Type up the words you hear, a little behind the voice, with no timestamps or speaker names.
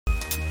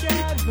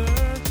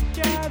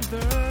We're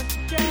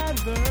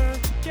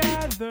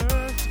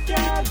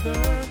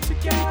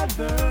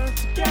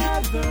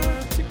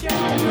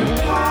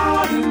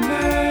part in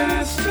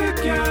this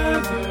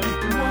together.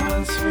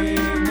 Once we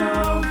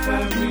know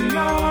that we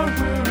are,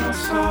 we're all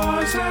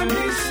stars, and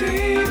we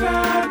see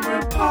that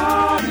we're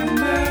part in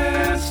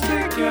this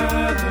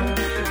together.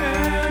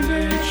 And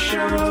it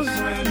shows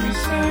when we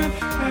stand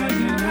hand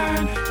in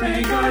hand,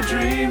 make our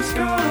dreams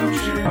come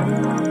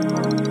true.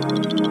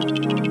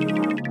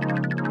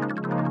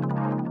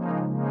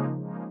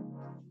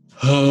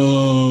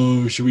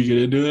 Oh, should we get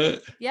into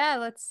it? Yeah,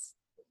 let's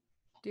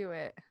do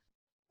it.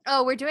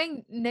 Oh, we're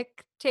doing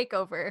Nick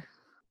Takeover.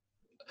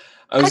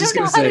 I was just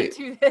going to say, how to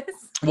do this.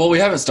 Well, we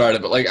haven't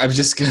started, but like, I'm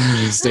just going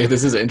to say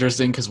this is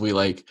interesting because we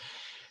like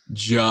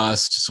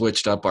just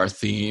switched up our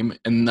theme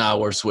and now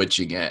we're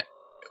switching it.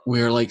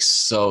 We're like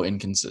so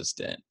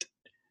inconsistent.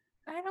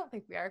 I don't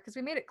think we are because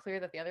we made it clear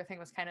that the other thing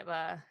was kind of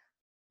a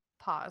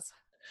pause.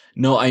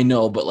 No, I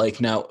know, but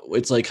like now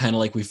it's like kind of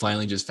like we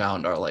finally just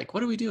found our like,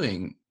 what are we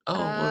doing? Oh,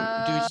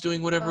 we're just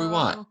doing whatever we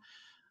want.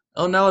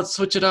 Oh, now let's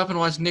switch it up and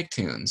watch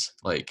Nicktoons.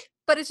 Like,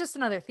 but it's just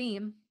another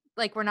theme.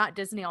 Like, we're not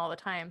Disney all the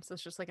time, so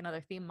it's just like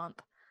another theme month.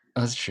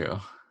 That's true.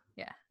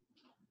 Yeah.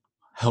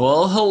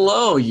 Well,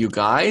 hello, you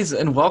guys,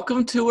 and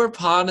welcome to We're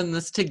Podding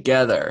This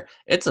Together.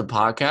 It's a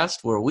podcast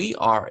where we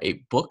are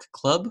a book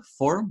club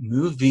for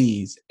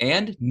movies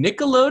and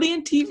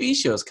Nickelodeon TV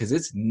shows, because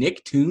it's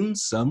Nicktoons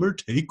Summer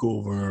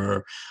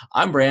Takeover.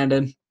 I'm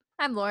Brandon.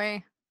 I'm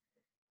Lori.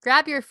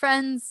 Grab your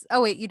friends.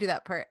 Oh, wait, you do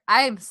that part.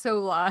 I am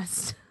so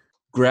lost.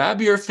 Grab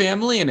your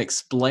family and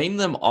explain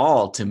them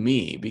all to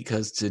me,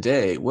 because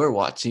today we're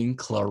watching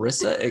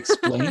Clarissa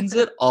Explains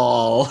It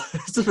All.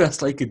 It's the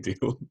best I could do.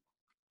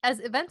 As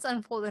events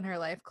unfold in her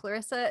life,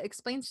 Clarissa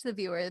explains to the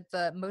viewer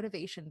the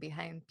motivation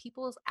behind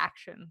people's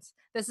actions.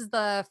 This is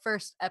the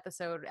first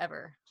episode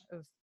ever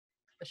of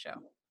the show.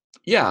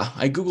 Yeah,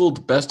 I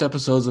Googled best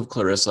episodes of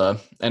Clarissa,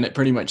 and it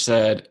pretty much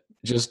said,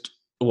 just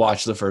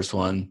watch the first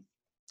one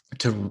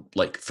to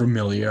like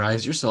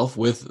familiarize yourself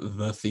with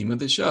the theme of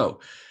the show.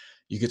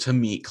 You get to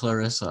meet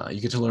Clarissa.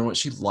 You get to learn what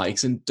she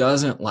likes and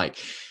doesn't like.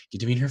 You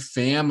get to meet her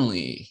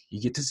family.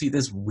 You get to see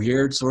this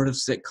weird sort of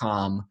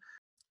sitcom.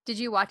 Did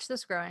you watch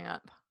this growing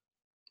up?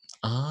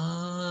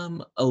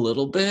 A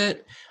little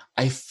bit.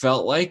 I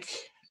felt like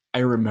I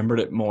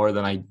remembered it more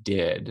than I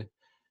did.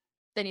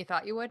 Than you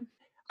thought you would?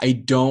 I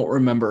don't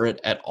remember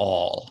it at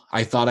all.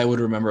 I thought I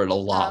would remember it a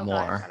lot Got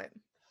more. it.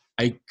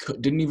 I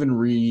didn't even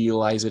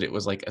realize it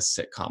was like a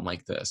sitcom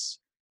like this.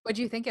 What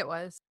do you think it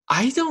was?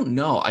 I don't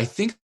know. I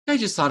think I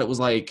just thought it was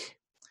like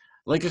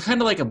a kind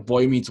of like a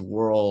Boy Meets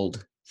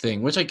World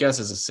thing, which I guess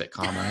is a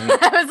sitcom, right?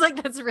 I was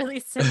like, that's really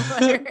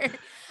similar.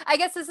 I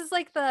guess this is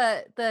like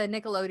the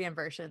Nickelodeon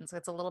version, so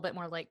it's a little bit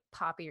more like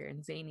poppier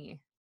and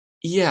zany.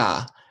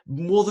 Yeah.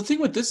 Well, the thing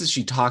with this is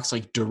she talks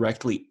like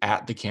directly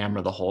at the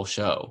camera the whole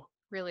show.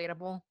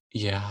 Relatable.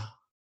 Yeah.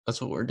 That's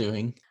what we're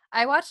doing.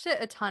 I watched it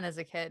a ton as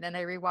a kid, and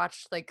I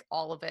rewatched like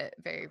all of it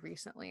very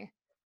recently.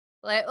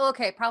 Like,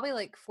 okay, probably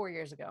like 4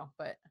 years ago,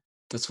 but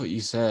that's what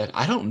you said.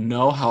 I don't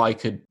know how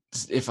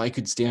if I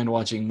could stand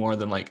watching more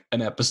than like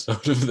an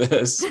episode of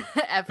this.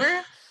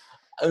 Ever?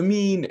 I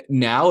mean,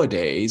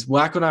 nowadays,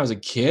 back when I was a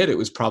kid, it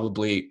was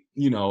probably,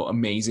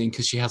 amazing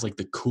because she has like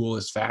the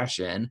coolest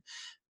fashion.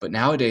 But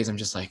nowadays, I'm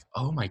just like,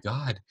 oh my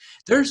God,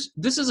 this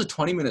is a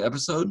 20-minute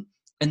episode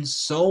and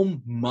so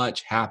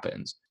much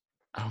happens.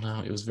 I don't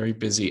know. It was very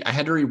busy. I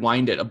had to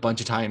rewind it a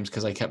bunch of times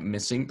because I kept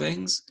missing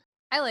things.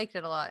 I liked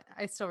it a lot.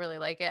 I still really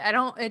like it.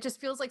 It just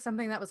feels like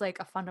something that was like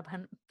a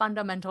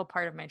fundamental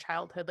part of my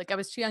childhood. Like I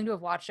was too young to have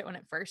watched it when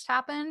it first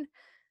happened,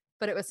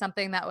 but it was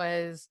something that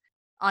was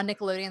on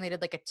Nickelodeon. They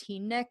did like a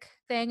Teen Nick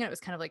thing, and it was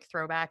kind of like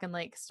throwback and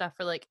like stuff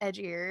for like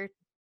edgier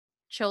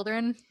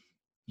children.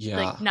 Yeah.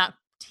 Like not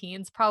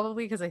teens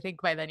probably, because I think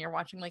by then you're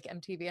watching like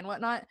MTV and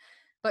whatnot,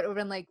 but it would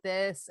have been like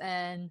this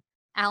and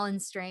Alan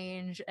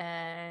Strange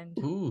and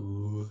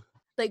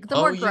like the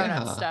more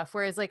grown-up stuff,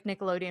 whereas like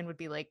Nickelodeon would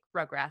be like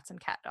Rugrats and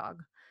Cat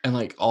Dog. And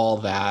like all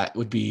that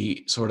would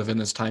be sort of in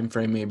this time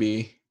frame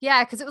maybe.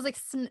 Yeah, because it was like,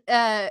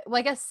 well,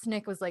 I guess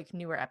Snick was like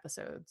newer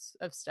episodes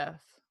of stuff.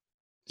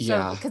 So,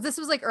 yeah. Because this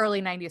was like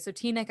early 90s. So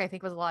Teen Nick, I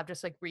think, was a lot of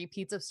just like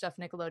repeats of stuff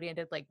Nickelodeon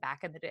did like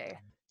back in the day.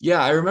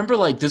 Yeah, I remember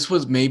like this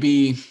was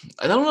maybe,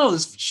 I don't know,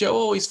 this show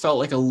always felt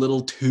like a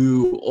little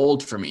too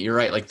old for me. You're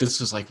right. Like this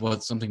was like, well,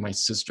 it's something my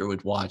sister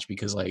would watch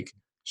because like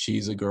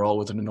she's a girl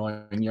with an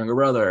annoying younger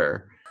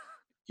brother.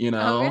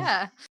 Oh,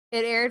 yeah.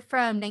 It aired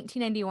from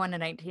 1991 to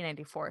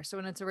 1994. So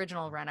in its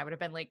original run, I would have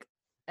been like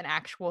an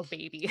actual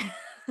baby.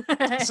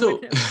 So,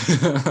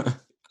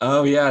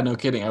 oh yeah, no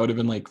kidding. I would have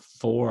been like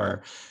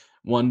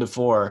 1 to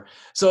 4.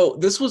 So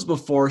this was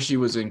before she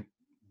was in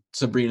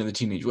Sabrina the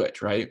Teenage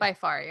Witch, right? By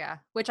far, yeah.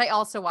 Which I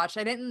also watched.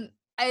 I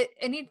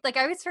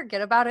always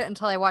forget about it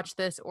until I watch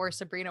this or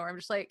Sabrina, where I'm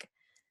just like,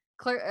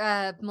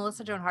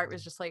 Melissa Joan Hart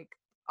was just like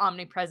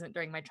omnipresent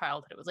during my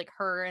childhood. It was like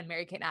her and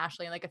Mary-Kate and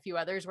Ashley and like a few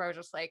others where I was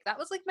just like, that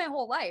was like my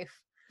whole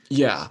life.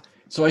 Yeah.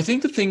 So I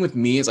think the thing with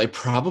me is I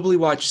probably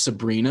watched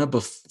Sabrina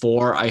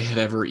before I had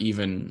ever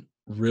even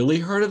really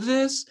heard of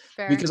this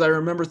Fair. because I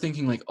remember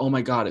thinking like, oh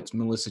my God, it's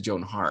Melissa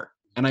Joan Hart.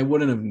 And I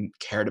wouldn't have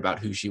cared about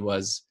who she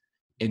was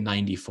in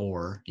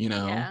 94, you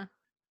know? Yeah.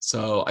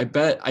 So I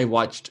bet I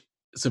watched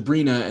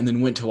Sabrina and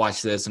then went to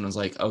watch this and was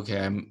like,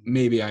 okay,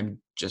 maybe I'm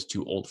just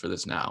too old for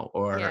this now,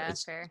 or Yeah,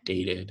 it's fair.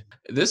 dated.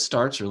 This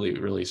starts really,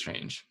 really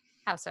strange.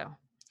 How so?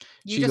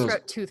 You She just goes,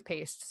 wrote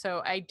toothpaste,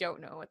 so I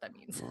don't know what that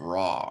means.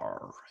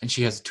 rawr, and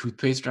she has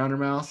toothpaste around her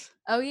mouth.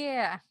 Oh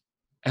yeah.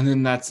 And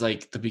then that's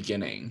like the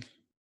beginning.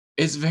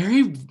 It's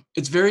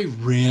very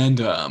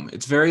random.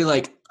 It's very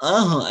like,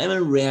 oh, I'm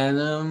a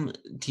random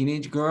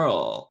teenage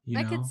girl, you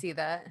I could know? see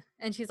that.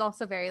 And she's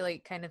also very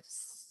like kind of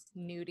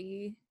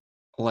snooty.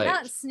 Like,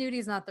 Not snooty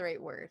is not the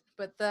right word,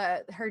 but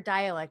her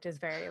dialect is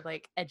very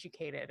like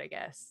educated, I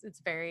guess. It's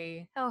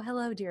very, oh,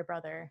 hello, dear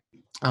brother.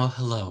 oh,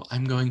 hello.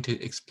 I'm going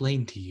to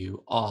explain to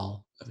you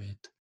all of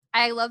it.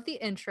 I love the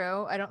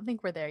intro. I don't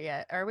think we're there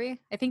yet, are we?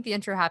 I think the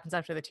intro happens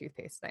after the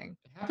toothpaste thing.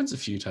 It happens a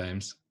few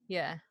times.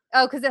 Yeah.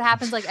 Oh, because it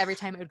happens like every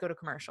time it would go to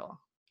commercial.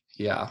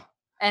 Yeah.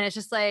 And it's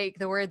just like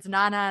the words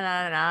na na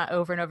na na na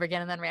over and over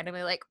again, and then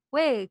randomly like,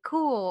 way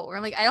cool. Or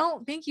I'm like, I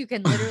don't think you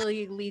can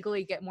literally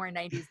legally get more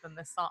 90s than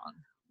this song.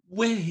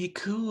 Way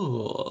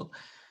cool.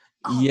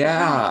 All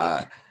Yeah.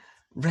 right.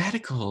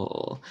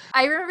 Radical.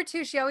 I remember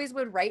too, she always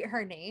would write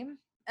her name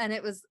and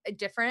it was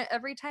different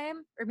every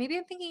time. Or maybe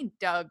I'm thinking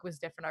Doug was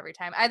different every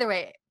time. Either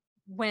way,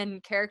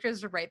 when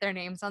characters would write their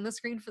names on the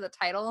screen for the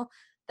title,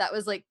 that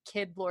was like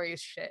Kid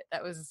Glory's shit.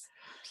 That was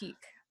peak.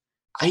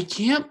 I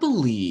can't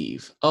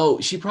believe. Oh,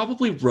 she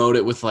probably wrote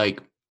it with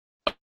like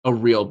a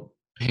real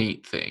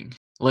paint thing,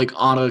 like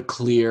on a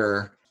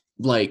clear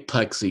like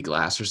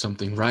plexiglass or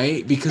something,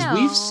 right? Because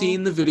we've No.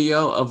 seen the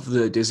video of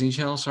the Disney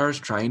Channel stars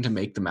trying to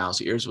make the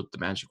mouse ears with the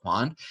magic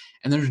wand,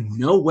 and there's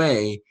no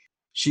way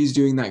she's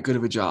doing that good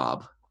of a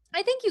job.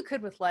 I think you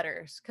could with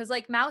letters because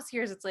like mouse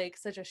ears, it's like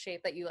such a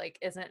shape that you like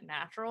isn't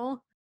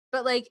natural.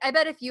 But like, I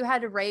bet if you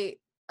had to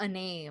write a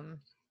name,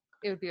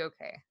 it would be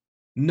okay.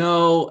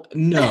 No,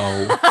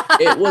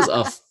 it was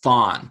a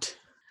font.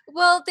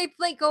 Well, they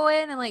like go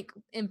in and like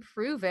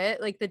improve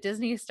it. Like the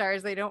Disney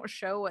stars, they don't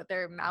show what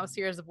their mouse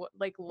ears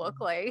like look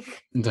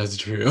like. That's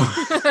true.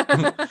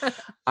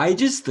 I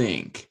just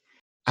think,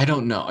 I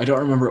don't know. I don't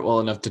remember it well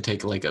enough to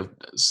take like a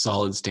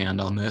solid stand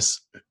on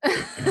this.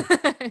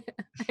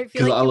 I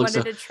feel like you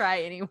wanted to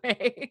try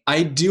anyway.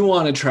 I do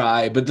want to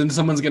try, but then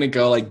someone's gonna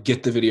go like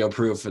get the video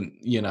proof, and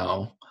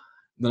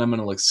then I'm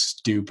gonna look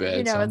stupid.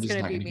 You know, so it's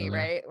gonna be me,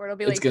 right? Or it'll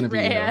be like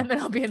Fran, and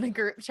I'll be in the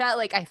group chat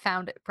like, I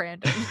found it,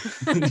 Brandon.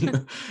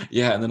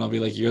 Yeah, and then I'll be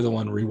like, you're the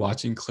one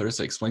rewatching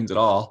Clarissa Explains It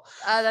All.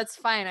 That's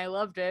fine. I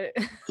loved it.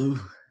 Ooh.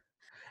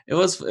 It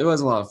was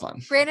a lot of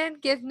fun. Brandon,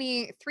 give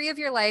me 3 of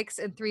your likes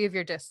and 3 of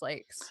your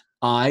dislikes.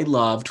 I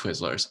love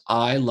Twizzlers.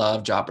 I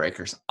love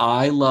Jawbreakers.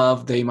 I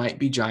love They Might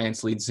Be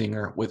Giants lead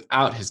singer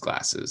without his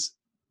glasses.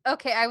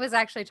 Okay, I was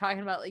actually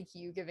talking about like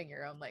you giving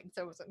your own likes.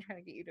 I wasn't trying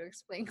to get you to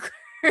explain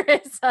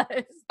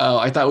Clarissa's. Oh,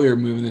 I thought we were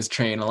moving this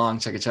train along.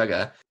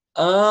 Chugga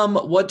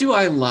chugga. What do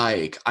I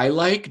like? I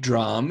like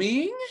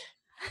drumming.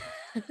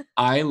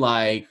 I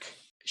like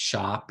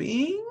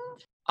shopping.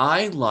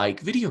 I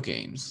like video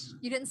games.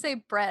 You didn't say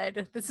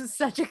bread. This is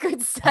such a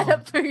good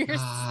setup for your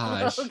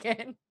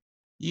slogan.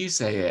 You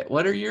say it.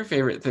 What are your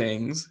favorite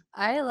things?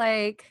 I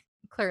like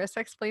Clarissa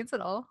Explains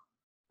It All.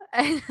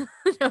 I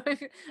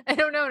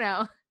don't know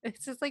now.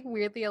 It's just like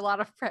weirdly a lot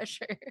of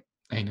pressure.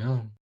 I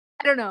know.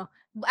 I don't know.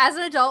 As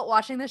an adult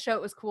watching the show,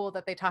 it was cool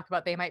that they talk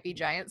about They Might Be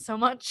Giants so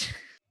much.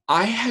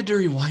 I had to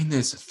rewind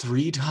this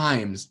 3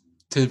 times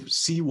to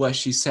see what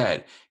she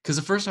said. Because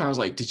the first time I was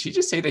like, did she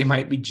just say they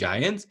might be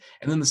giants?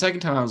 And then the second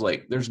time I was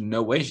like, there's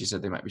no way she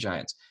said they might be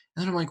giants.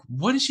 And then I'm like,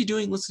 what is she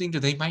doing listening to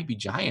They Might Be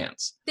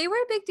Giants? They were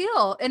a big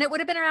deal. And it would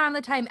have been around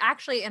the time,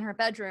 actually, in her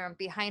bedroom,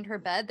 behind her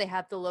bed, they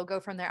have the logo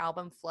from their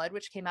album Flood,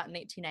 which came out in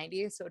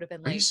 1890. So it would have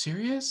been like... Are you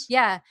serious?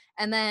 Yeah.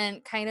 And then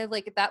kind of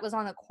like that was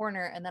on a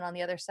corner. And then on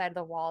the other side of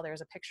the wall,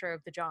 there's a picture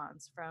of the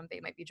Johns from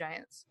They Might Be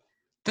Giants.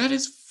 That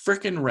is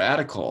freaking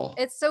radical.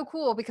 It's so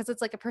cool because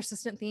it's like a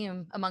persistent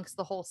theme amongst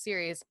the whole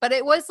series. But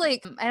it was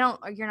like,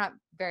 you're not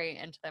very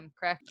into them,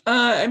 correct?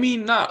 I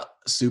mean, not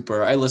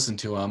super. I listen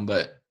to them,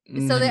 but...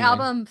 So the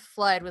album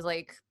Flood was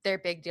like their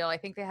big deal. I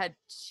think they had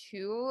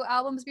 2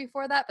 albums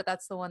before that, but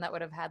that's the one that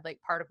would have had like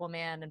Particle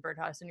Man and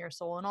Birdhouse in Your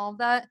Soul and all of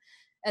that.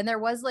 And there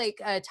was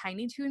like a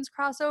Tiny Toons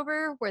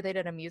crossover where they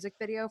did a music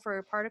video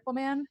for Particle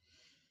Man.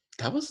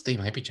 That was They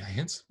Might Be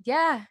Giants?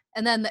 Yeah.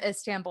 And then the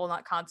Istanbul,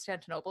 not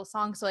Constantinople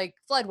song. So like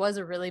Flood was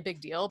a really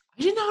big deal.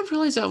 I did not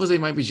realize that was They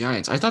Might Be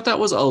Giants. I thought that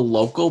was a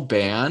local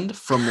band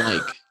from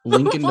like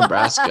Lincoln,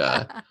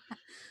 Nebraska.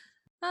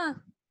 Huh.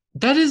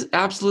 That is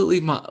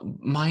absolutely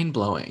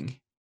mind-blowing.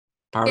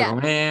 Particle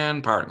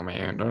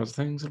Man, those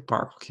things that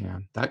Particle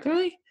can. That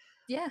guy?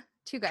 Yeah,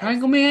 2 guys.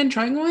 Triangle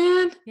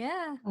Man?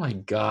 Yeah. Oh my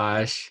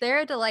gosh.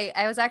 They're a delight.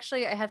 I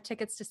have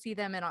tickets to see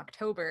them in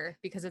October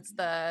because it's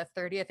the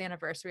 30th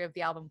anniversary of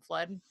the album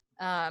Flood.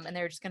 And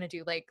they were just gonna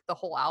do like the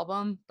whole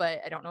album,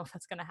 but I don't know if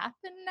that's gonna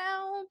happen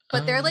now.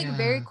 But Oh, they're like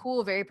very yeah.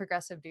 cool, very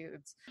progressive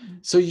dudes.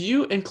 So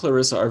you and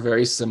Clarissa are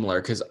very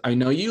similar because I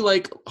know you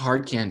like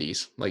hard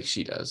candies like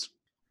she does.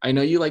 I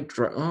know you like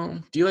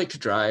do you like to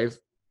drive?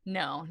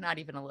 No, not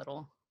even a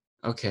little.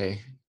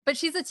 Okay. But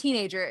she's a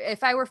teenager.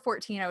 If I were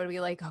 14, I would be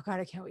like, oh God,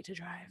 I can't wait to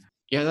drive.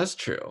 Yeah, that's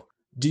true.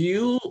 Do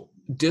you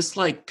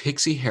dislike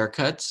pixie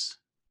haircuts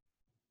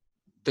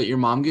that your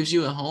mom gives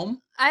you at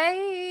home?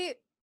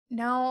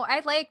 No,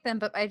 I like them,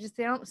 but they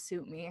don't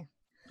suit me.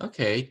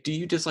 Okay. Do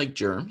you dislike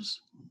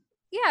germs?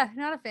 Yeah,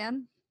 not a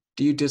fan.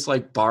 Do you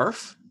dislike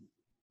barf?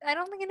 I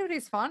don't think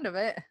anybody's fond of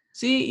it.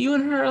 See, you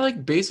and her are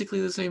like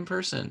basically the same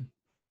person.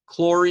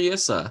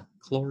 Clarissa.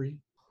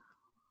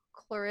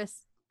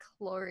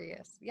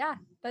 Glorious. Yeah,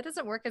 that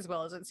doesn't work as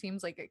well as it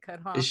seems like it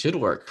could, huh? It should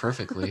work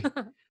perfectly.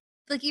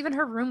 Like even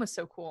her room was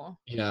so cool.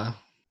 Yeah.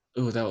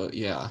 Oh,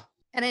 yeah.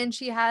 And then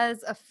she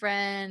has a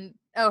friend.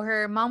 Oh,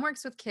 her mom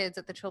works with kids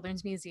at the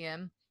Children's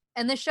Museum.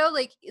 And the show,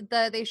 like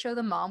they show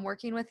the mom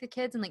working with the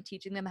kids and like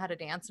teaching them how to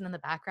dance. And in the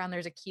background,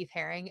 there's a Keith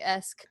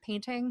Haring-esque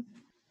painting,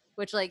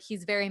 which like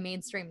he's very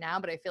mainstream now,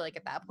 but I feel like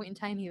at that point in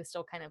time, he was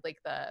still kind of like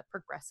the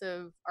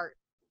progressive art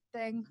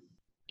thing.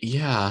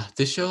 Yeah,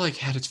 this show like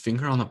had its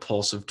finger on the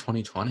pulse of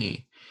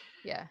 2020.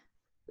 Yeah.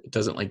 It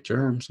doesn't like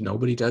germs.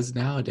 Nobody does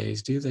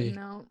nowadays, do they?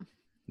 No.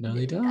 No,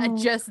 they don't.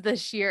 Just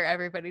this year,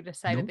 everybody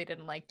decided Nope. they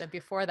didn't like them.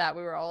 Before that,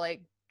 we were all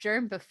like,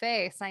 germ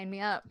buffet, sign me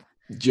up.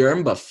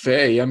 Germ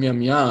buffet, yum,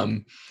 yum,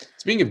 yum.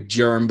 Speaking of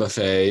germ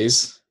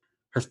buffets,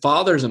 her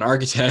father's an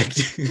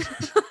architect.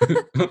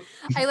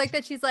 I like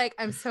that she's like,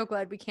 I'm so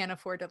glad we can't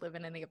afford to live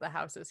in any of the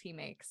houses he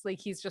makes. Like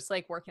he's just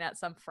like working at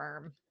some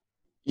firm.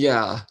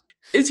 Yeah.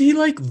 Is he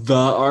like the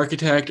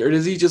architect or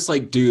does he just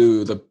like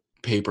do the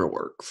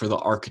paperwork for the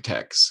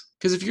architects?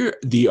 Because if you're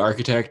the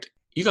architect,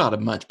 you got a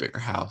much bigger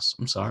house.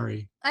 I'm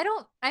sorry.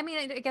 I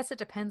mean, I guess it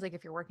depends. Like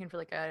if you're working for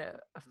like a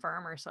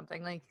firm or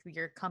something, like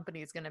your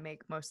company is going to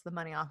make most of the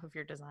money off of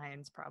your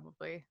designs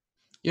probably.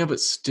 Yeah, but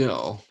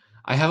still,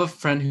 I have a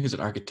friend who's an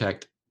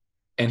architect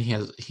and he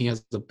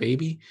has a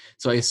baby.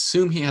 So I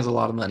assume he has a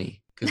lot of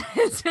money.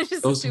 So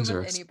just those assume things are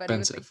with anybody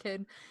with expensive. a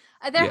kid.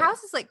 Their Yeah.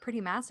 house is like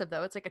pretty massive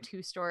though. It's like a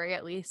 2-story,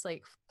 at least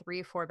like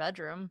 3-4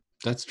 bedroom.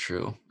 That's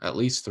true. At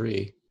least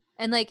 3.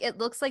 And like it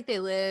looks like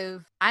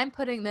I'm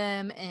putting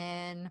them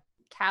in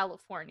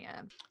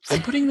California.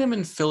 I'm putting them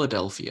in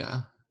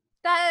Philadelphia.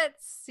 That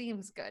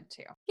seems good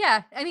too.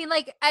 Yeah. I mean,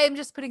 like I'm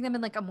just putting them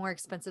in like a more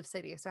expensive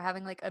city. So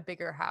having like a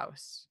bigger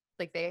house,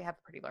 like they have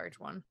a pretty large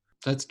one.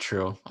 That's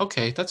true.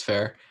 Okay, that's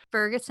fair.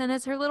 Ferguson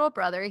is her little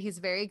brother. He's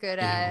very good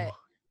at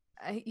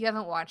Ew. you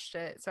haven't watched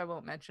it, so I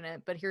won't mention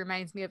it, but he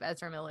reminds me of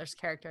Ezra Miller's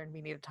character, and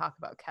we need to talk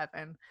about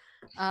Kevin.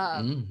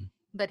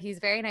 But he's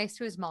very nice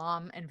to his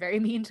mom and very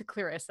mean to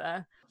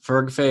Clarissa.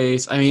 Ferg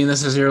face. I mean,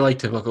 this is your like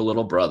typical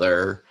little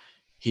brother.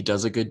 He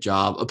does a good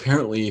job.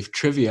 Apparently, if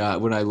trivia,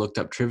 when I looked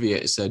up trivia,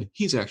 it said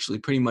he's actually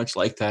pretty much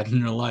like that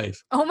in real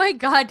life. Oh my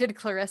God, did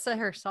Clarissa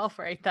herself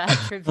write that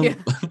trivia?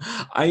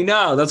 I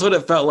know. That's what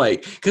it felt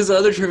like. Because the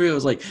other trivia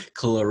was like,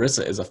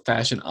 Clarissa is a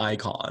fashion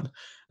icon.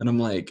 And I'm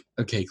like,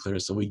 okay,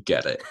 Clarissa, we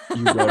get it.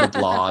 You wrote a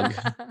blog.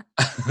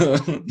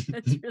 That's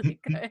really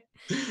good.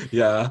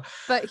 Yeah.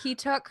 But he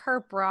took her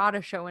bra to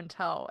show and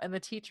tell, and the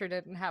teacher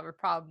didn't have a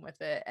problem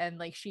with it. And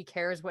like she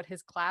cares what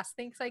his class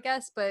thinks, I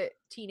guess, but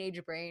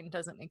teenage brain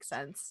doesn't make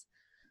sense.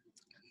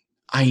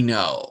 I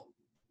know.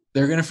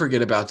 They're going to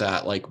forget about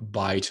that like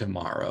by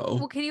tomorrow.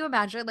 Well, can you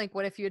imagine like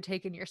what if you had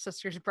taken your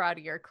sister's bra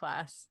to your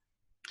class?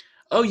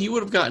 Oh, you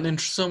would have gotten in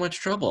so much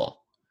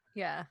trouble.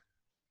 Yeah.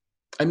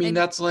 I mean,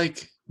 that's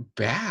like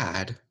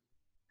bad.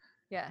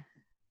 Yeah.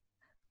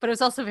 But it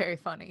was also very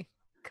funny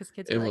because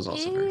kids were was like,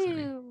 also ew. very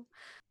funny.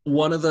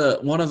 One of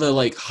the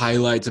like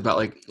highlights about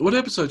like what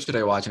episode should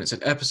I watch? And it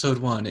said episode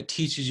 1. It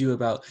teaches you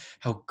about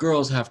how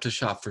girls have to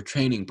shop for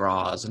training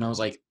bras. And I was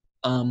like,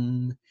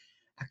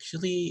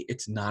 actually,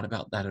 it's not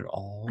about that at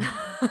all.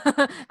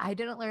 I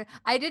didn't learn.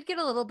 I did get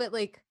a little bit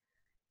like,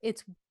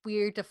 it's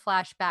weird to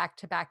flash back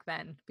to back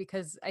then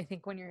because I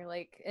think when you're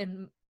like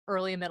in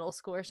early middle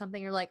school or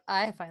something, you're like,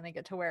 I finally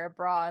get to wear a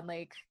bra, and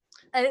like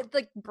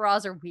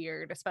bras are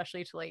weird,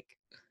 especially to like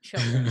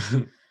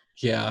children.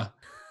 Yeah.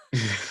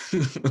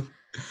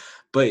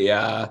 But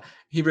yeah,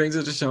 he brings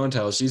it to show and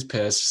tell. She's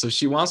pissed. So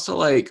she wants to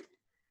like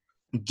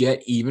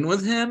get even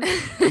with him.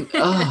 And,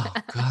 oh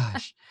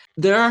gosh.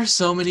 There are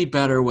so many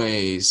better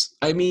ways.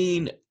 I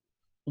mean,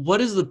 what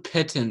is the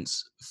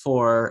pittance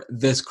for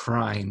this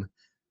crime?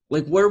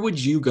 Like, where would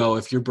you go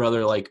if your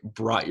brother like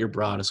brought your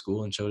bra to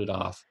school and showed it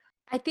off?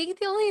 I think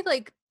the only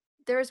like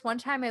there was one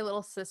time my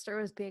little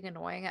sister was being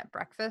annoying at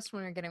breakfast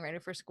when we were getting ready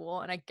for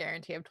school, and I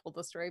guarantee I've told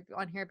the story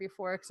on here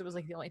before because it was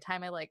like the only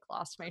time I like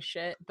lost my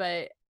shit.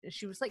 But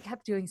she was like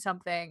kept doing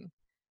something.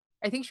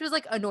 I think she was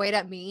like annoyed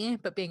at me,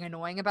 but being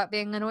annoying about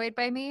being annoyed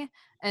by me.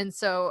 And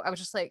so I was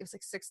just like, it was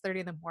like 6:30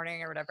 in the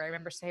morning or whatever. I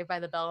remember Saved by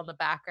the Bell in the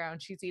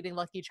background. She's eating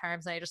Lucky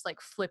Charms, and I just like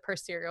flip her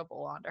cereal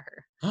bowl onto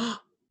her. Oh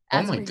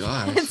my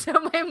gosh. And so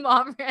my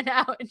mom ran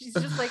out, and she's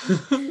just like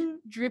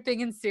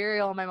dripping in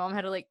cereal. And my mom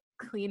had to like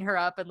clean her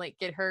up and like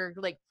get her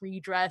like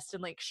redressed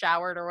and like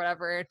showered or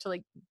whatever to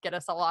like get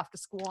us all off to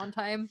school on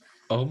time.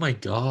 Oh my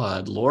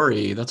God,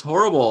 Lori, that's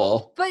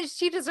horrible. But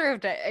she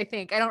deserved it, I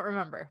think. I don't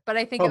remember. But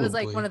I think it was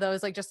like one Probably. of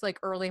those like just like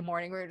early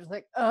morning where you're just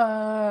like,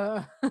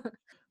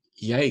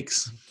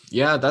 Yikes.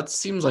 Yeah, that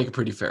seems like a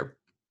pretty fair,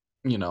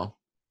 you know.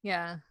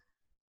 Yeah.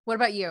 What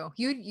about you?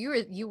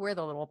 You were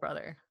the little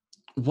brother.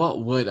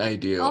 What would I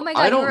do? Oh my I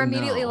God, you were don't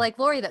immediately know. like,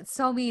 Lori, that's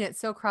so mean. It's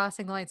so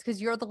crossing lines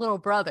because you're the little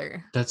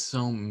brother. That's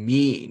so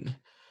mean.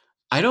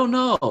 I don't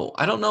know.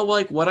 I don't know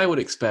like what I would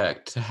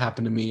expect to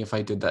happen to me if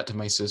I did that to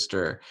my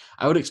sister.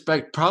 I would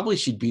expect probably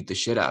she'd beat the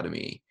shit out of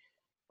me.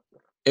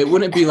 It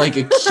wouldn't be like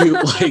a cute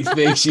like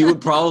thing. She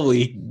would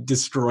probably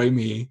destroy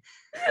me.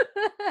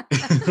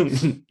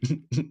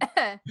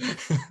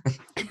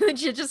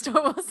 Would you just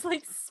almost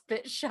like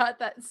spit shot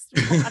that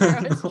water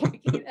I was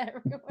drinking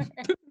everywhere?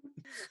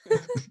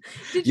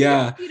 Did you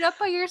Yeah. get beat up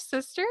by your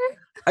sister?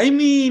 I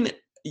mean,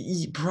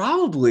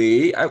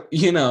 probably.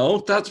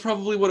 That's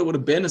probably what it would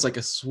have been, is like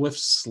a swift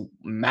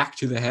smack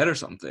to the head or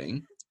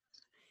something.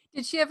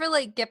 Did she ever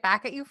like get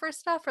back at you for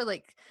stuff or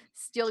like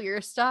steal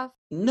your stuff?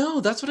 No,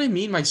 that's what I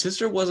mean. My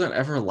sister wasn't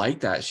ever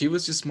like that. She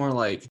was just more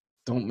like,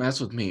 don't mess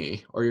with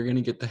me or you're going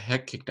to get the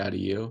heck kicked out of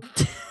you.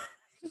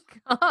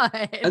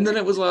 God. And then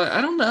it was like,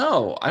 I don't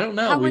know.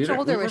 How much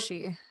older was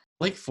she?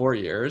 Like 4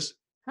 years.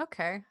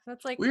 Okay.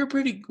 That's like, We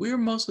were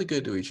mostly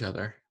good to each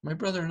other. My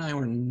brother and I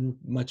were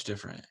much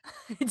different.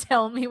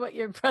 tell me what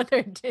your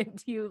brother did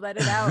to you. Let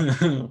it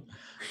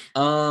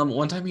out.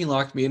 One time he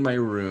locked me in my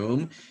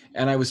room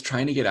and I was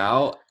trying to get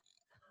out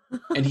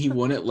and he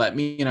wouldn't let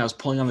me, and I was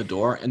pulling on the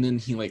door, and then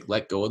he like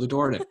let go of the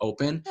door and it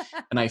opened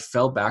and I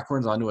fell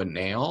backwards onto a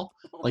nail.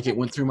 Like it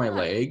went through my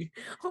leg.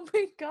 Oh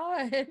my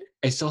God.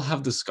 I still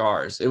have the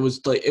scars. It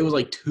was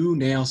like 2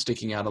 nails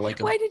sticking out of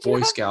like a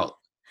Boy Scout.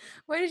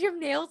 Why did you have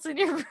nails in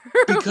your room?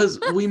 Because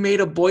we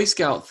made a Boy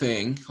Scout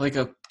thing, like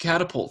a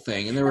catapult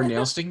thing, and there were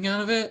nails sticking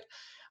out of it.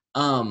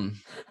 And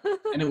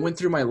it went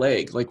through my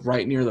leg, like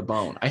right near the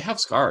bone. I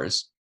have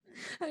scars.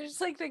 I was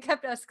just like, they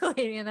kept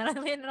escalating, and then I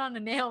landed on a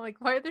nail. Like,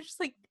 why are there just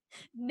like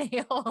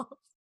nails?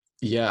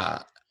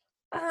 Yeah.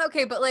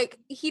 Okay, but like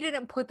he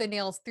didn't put the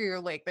nails through your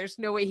leg. There's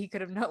no way he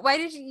could have known. Why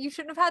did you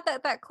shouldn't have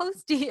had that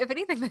close to you? If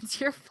anything,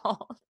 that's your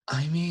fault.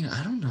 I mean,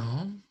 I don't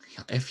know.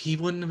 If he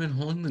wouldn't have been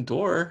holding the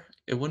door,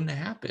 it wouldn't have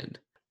happened.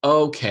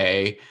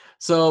 Okay.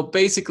 So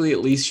basically,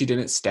 at least she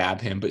didn't stab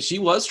him, but she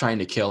was trying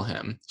to kill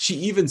him. She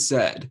even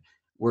said,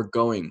 "We're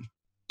going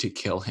to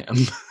kill him."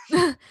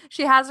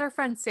 She has her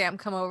friend Sam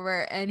come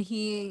over, and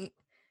his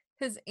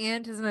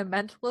aunt is in a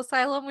mental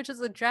asylum, which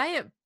is a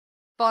giant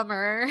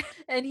bummer.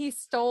 And he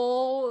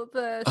stole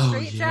the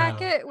straight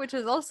jacket, which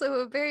is also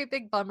a very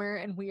big bummer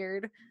and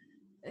weird.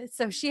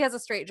 So she has a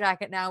straight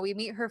jacket now. We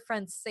meet her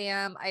friend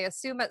Sam. I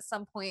assume at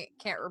some point,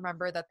 can't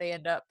remember, that they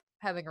end up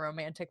having a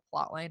romantic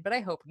plotline, but I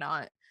hope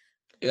not.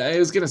 Yeah, I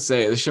was gonna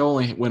say the show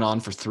only went on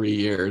for 3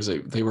 years.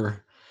 They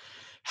were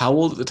how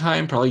old at the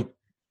time? Probably.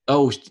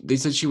 Oh, they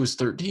said she was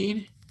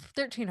 13.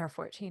 13 or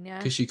 14, yeah.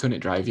 Because she couldn't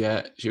drive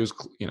yet. She was,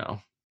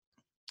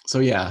 So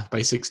yeah,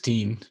 by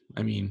 16.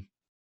 I mean.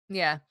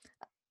 Yeah.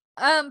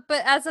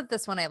 But as of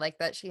this one, I like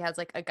that she has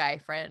like a guy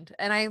friend,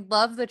 and I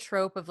love the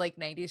trope of like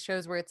 90s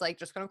shows where it's like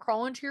just gonna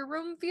crawl into your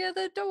room via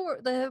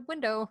the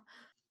window.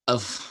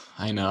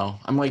 I know.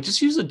 I'm like,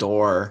 just use the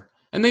door.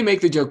 And they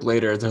make the joke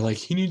later. They're like,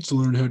 he needs to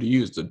learn how to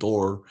use the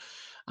door.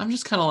 I'm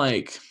just kind of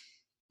like,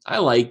 I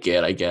like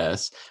it, I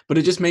guess. But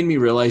it just made me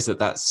realize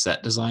that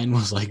set design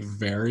was like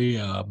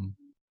very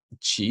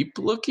cheap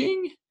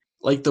looking.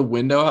 Like the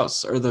window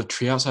or the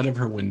tree outside of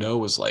her window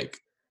was like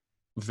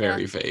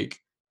very fake.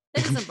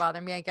 It doesn't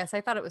bother me, I guess.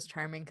 I thought it was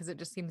charming because it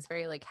just seems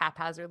very like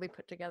haphazardly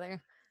put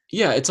together.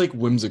 Yeah, it's like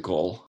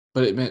whimsical,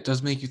 but it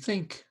does make you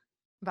think.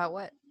 About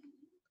what?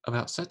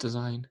 About set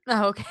design.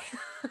 Oh, okay.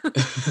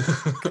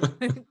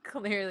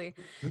 Clearly.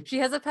 She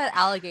has a pet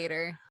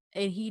alligator,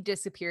 and he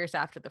disappears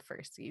after the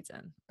first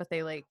season. But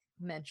they like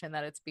mention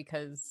that it's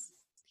because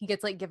he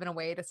gets like given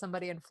away to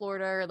somebody in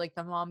Florida, or like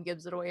the mom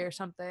gives it away or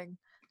something.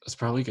 That's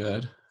probably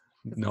good.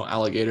 No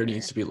alligator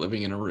needs to be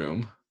living in a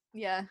room.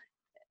 Yeah.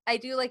 I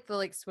do like the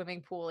like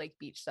swimming pool, like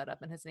beach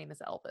setup, and his name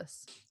is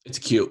Elvis. It's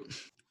cute.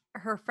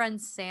 Her friend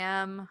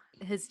Sam,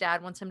 his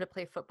dad wants him to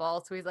play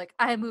football, so he's like,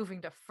 I'm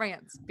moving to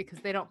France because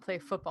they don't play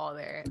football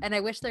there. And I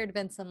wish there had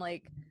been some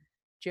like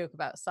joke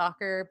about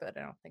soccer, but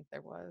I don't think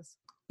there was.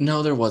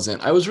 No, there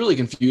wasn't. I was really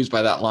confused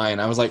by that line.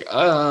 I was like,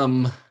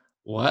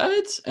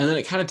 what? And then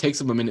it kind of takes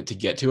them a minute to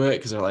get to it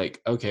because they're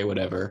like, okay,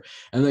 whatever.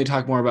 And then they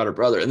talk more about her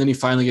brother. And then he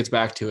finally gets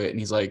back to it and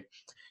he's like,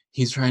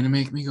 he's trying to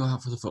make me go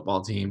out for the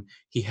football team.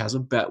 He has a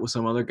bet with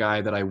some other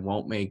guy that I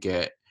won't make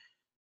it.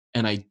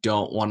 And I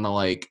don't want to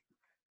like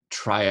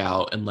try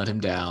out and let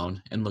him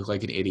down and look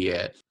like an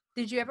idiot.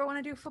 Did you ever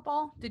want to do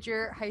football? Did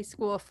your high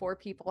school of 4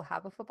 people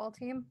have a football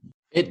team?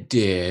 It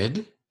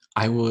did.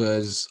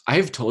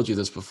 I've told you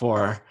this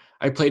before.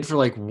 I played for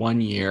like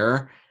 1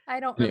 year. I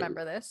don't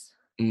remember this.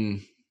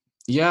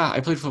 Yeah, I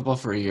played football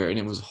for a year and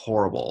it was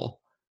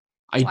horrible.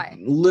 Why?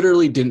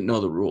 Literally didn't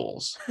know the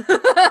rules.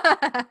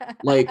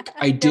 Like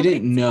I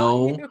didn't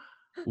know.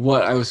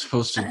 what I was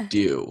supposed to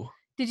do.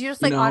 Did you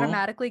just You like know,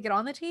 automatically get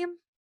on the team?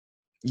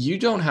 you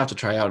don't have to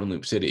try out in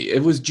Loop City.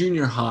 It was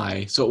junior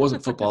high, so it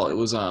wasn't football. It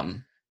was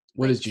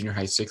what is Like, junior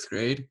high? 6th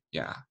grade?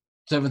 Yeah,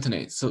 7th and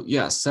 8th. So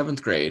yeah,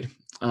 7th grade.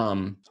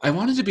 I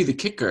wanted to be the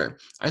kicker.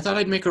 I thought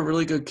I'd make a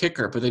really good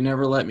kicker, but they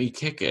never let me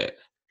kick it.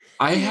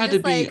 I so you're had to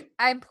just be. like,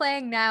 I'm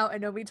playing now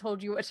and nobody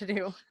told you what to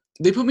do.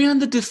 They put me on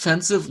the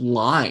defensive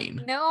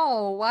line.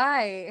 No,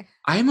 why?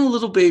 I'm a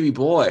little baby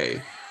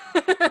boy.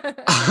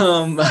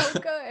 Um, So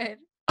good.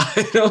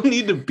 I don't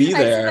need to be I just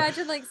there.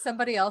 imagine like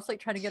somebody else like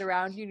trying to get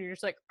around you and you're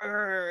just like,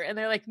 "Arr," and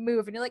they're like,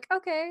 move, and you're like,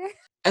 okay.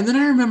 And then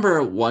I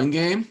remember one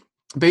game,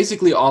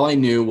 basically all I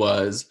knew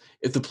was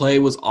if the play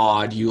was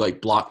odd, you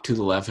like block to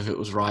the left. If it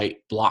was right,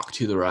 block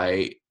to the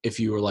right if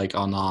you were like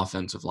on the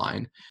offensive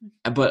line.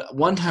 But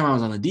one time I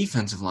was on the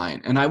defensive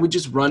line and I would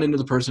just run into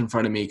the person in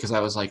front of me because I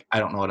was like, I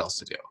don't know what else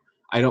to do.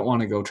 I don't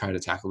want to go try to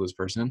tackle this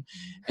person.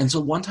 And so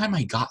one time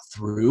I got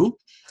through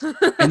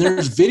and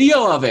there's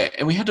video of it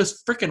and we had to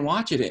freaking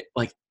watch it.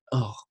 Like,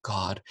 oh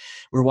God,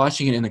 we're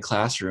watching it in the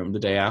classroom the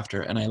day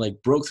after. And I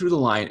like broke through the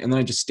line and then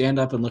I just stand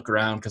up and look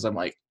around because I'm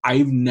like,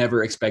 I've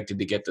never expected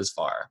to get this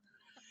far.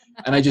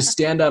 And I just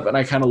stand up and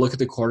I kind of look at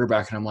the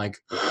quarterback and I'm like,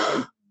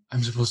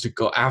 I'm supposed to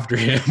go after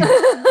him.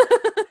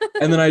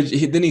 And then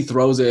then he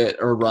throws it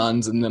or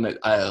runs. And then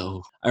I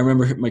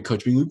remember my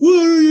coach being like,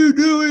 what are you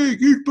doing?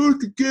 You're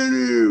supposed to get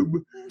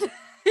him.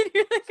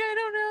 You're like, I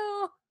don't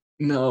know.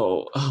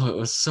 No. Oh, it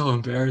was so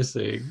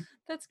embarrassing.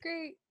 That's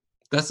great.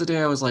 That's the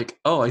day I was like,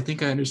 oh, I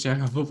think I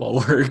understand how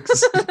football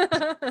works.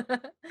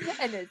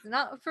 And it's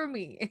not for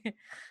me.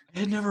 I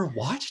had never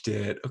watched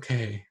it.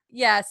 Okay.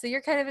 Yeah, so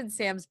you're kind of in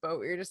Sam's boat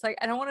where you're just like,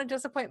 I don't want to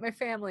disappoint my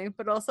family,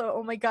 but also,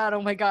 oh my God,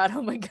 oh my God,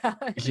 oh my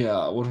God.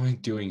 Yeah, what am I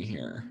doing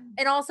here?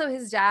 And also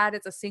his dad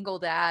is a single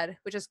dad,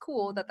 which is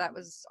cool that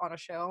was on a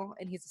show,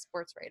 and he's a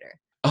sports writer.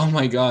 Oh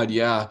my God,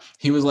 yeah.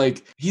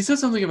 He said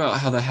something about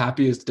how the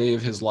happiest day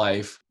of his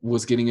life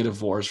was getting a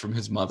divorce from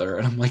his mother.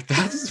 And I'm like,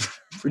 that's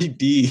pretty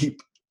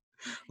deep.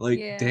 Like,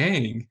 Yeah.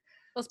 dang.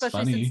 Well, especially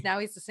funny. since now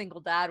he's a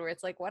single dad where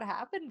it's like, what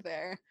happened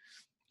there?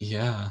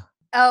 Yeah.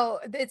 Oh,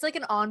 it's like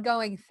an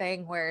ongoing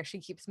thing where she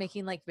keeps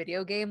making like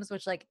video games,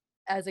 which like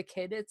as a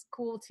kid, it's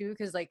cool too.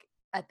 Cause like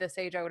at this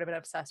age, I would have been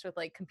obsessed with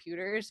like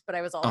computers, but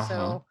I was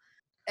also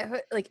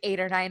like 8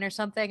 or 9 or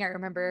something. I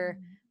remember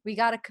we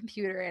got a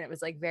computer and it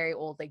was like very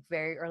old, like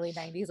very early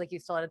 90s. Like you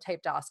still had to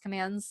type DOS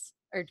commands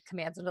or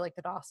commands into like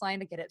the DOS line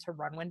to get it to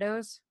run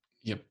Windows.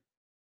 Yep.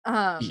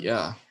 Um,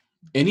 Yeah.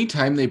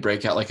 Anytime they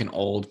break out like an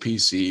old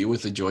PC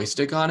with a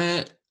joystick on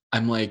it,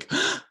 I'm like,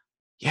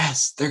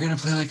 yes, they're going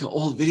to play like an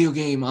old video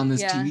game on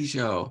this Yeah. TV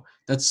show.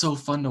 That's so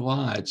fun to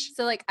watch.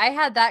 So like I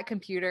had that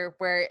computer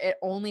where it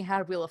only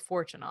had Wheel of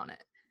Fortune on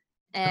it.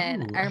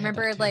 And Ooh, I I had that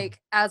remember too. like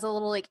as a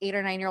little like 8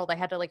 or 9-year-old, I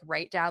had to like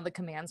write down the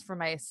commands for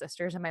my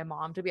sisters and my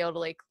mom to be able to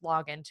like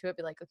log into it,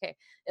 be like, okay,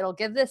 it'll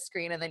give this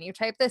screen and then you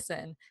type this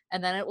in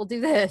and then it will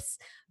do this.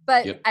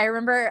 But Yep. I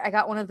remember I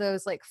got one of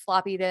those like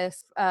floppy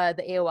disks,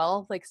 the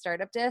AOL like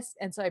startup disc.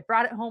 And so I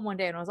brought it home one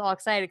day and I was all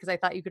excited because I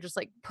thought you could just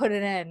like put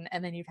it in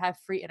and then you'd have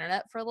free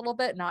internet for a little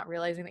bit, not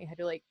realizing that you had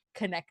to like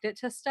connect it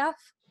to stuff.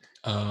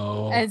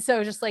 Oh. And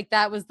so just like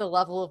that was the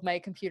level of my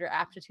computer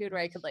aptitude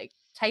where I could like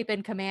type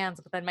in commands,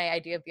 but then my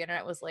idea of the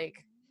internet was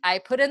like, I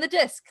put in the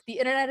disk, the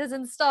internet is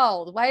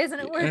installed. Why isn't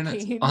it The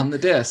internet's working? on the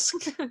disc.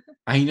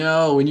 I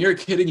know. When you're a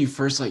kid and you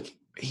first like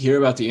hear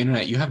about the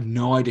internet, you have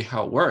no idea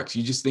how it works.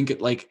 You just think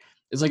it's like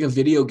a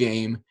video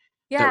game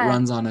that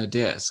runs on a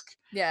disc.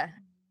 Yeah.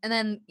 And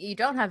then you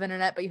don't have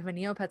internet, but you have a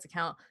Neopets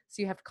account.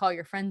 So you have to call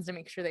your friends to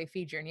make sure they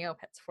feed your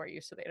Neopets for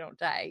you so they don't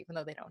die, even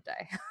though they don't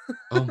die.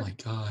 Oh my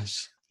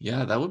gosh.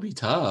 Yeah, that would be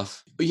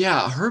tough. But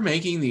yeah, her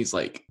making these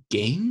like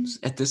games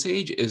at this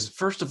age is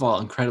first of all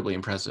incredibly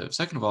impressive.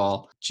 Second of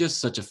all, just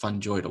such a fun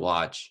joy to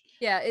watch.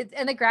 Yeah,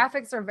 and the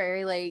graphics are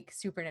very like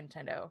Super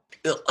Nintendo.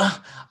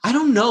 I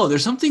don't know.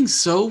 There's something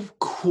so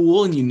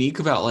cool and unique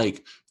about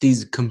like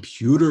these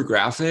computer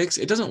graphics.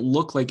 It doesn't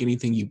look like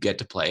anything you get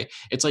to play.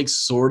 It's like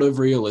sort of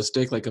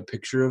realistic, like a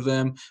picture of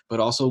them, but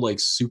also like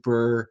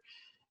super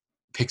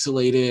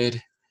pixelated.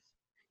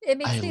 It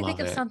makes I me think love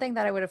of it. something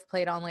that I would have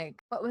played on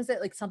like, what was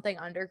it? Like something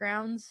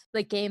underground,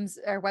 like games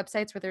or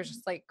websites where there's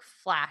just like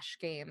flash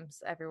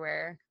games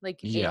everywhere, like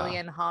Yeah.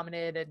 Alien,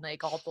 Hominid, and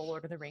like all the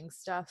Lord of the Rings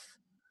stuff.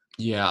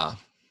 Yeah.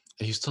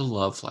 I used to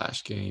love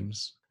Flash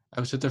games.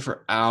 I would sit there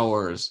for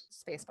hours.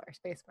 Spacebar,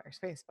 spacebar,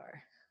 spacebar.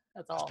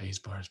 That's all.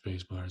 Spacebar,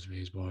 spacebar,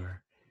 spacebar.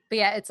 But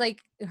yeah, it's like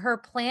her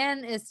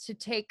plan is to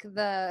take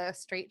the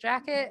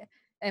straitjacket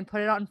and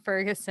put it on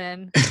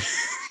Ferguson,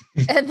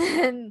 and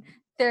then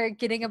they're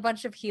getting a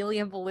bunch of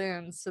helium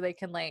balloons so they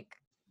can like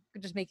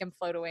just make him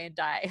float away and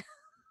die,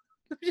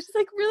 which is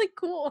like really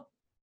cool.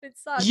 It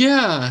sucks.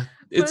 Yeah,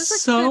 but it's a good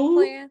so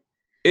plan.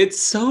 it's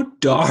so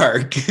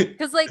dark.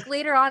 Because like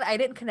later on, I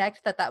didn't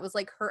connect that was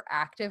like her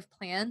active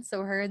plan.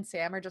 So her and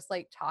Sam are just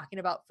like talking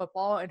about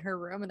football in her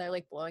room, and they're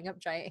like blowing up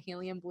giant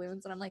helium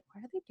balloons, and I'm like,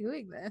 why are they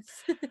doing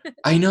this?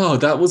 I know,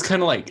 that was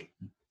kind of like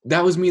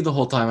that was me the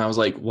whole time. I was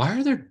like, why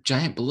are there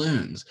giant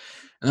balloons?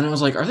 And then I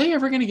was like, are they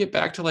ever going to get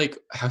back to like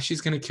how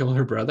she's going to kill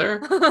her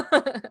brother?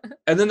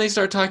 And then they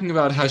start talking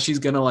about how she's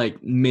going to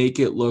like make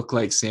it look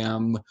like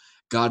Sam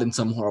got in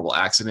some horrible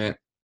accident.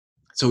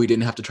 So he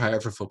didn't have to try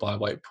out for football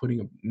by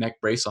putting a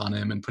neck brace on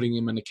him and putting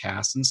him in a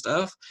cast and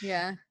stuff.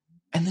 Yeah.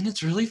 And then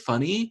it's really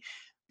funny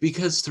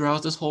because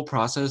throughout this whole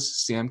process,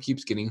 Sam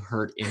keeps getting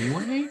hurt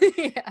anyway.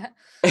 Yeah.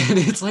 And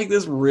it's like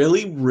this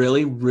really,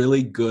 really,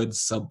 really good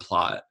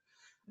subplot.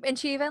 And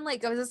she even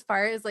like goes as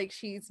far as like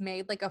she's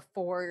made like a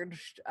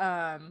forged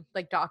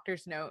like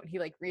doctor's note. He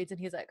like reads and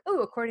he's like,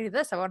 oh, according to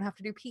this, I won't have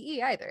to do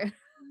PE either.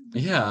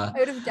 Yeah. I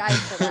would have died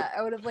for that.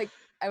 I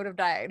would have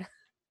died.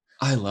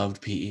 I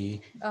loved PE.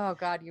 Oh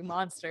God, you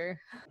monster.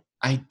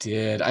 I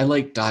did. I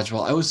liked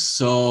dodgeball. I was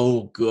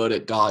so good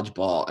at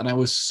dodgeball and I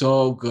was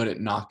so good at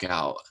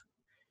knockout.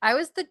 I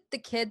was the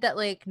kid that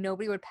like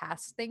nobody would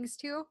pass things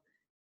to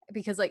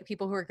because like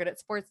people who are good at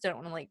sports didn't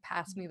want to like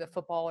pass me the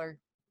football or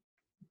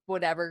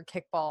whatever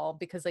kickball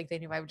because like they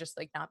knew I would just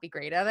like not be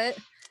great at it.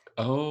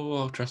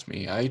 Oh, trust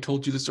me. I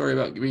told you the story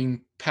about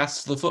being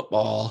passed the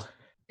football.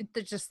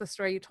 Just the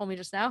story you told me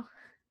just now.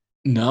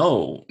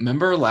 No.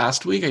 Remember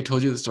last week I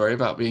told you the story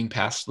about being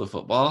passed the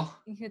football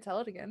You can tell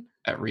it again.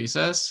 at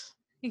recess?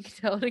 You can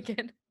tell it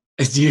again.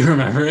 Do you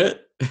remember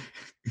it?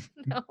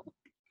 No.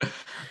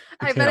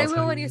 I Okay, bet I I'll tell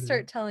will when you later.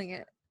 start telling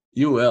it.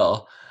 You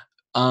will.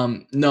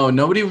 No,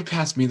 nobody would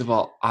pass me the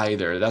ball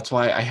either. That's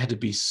why I had to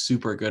be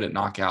super good at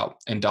knockout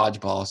and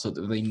dodgeball so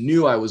that they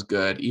knew I was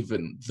good,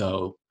 even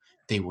though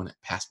they wouldn't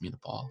pass me the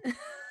ball.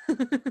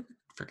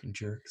 Freaking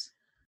jerks.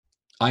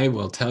 I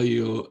will tell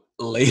you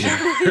later.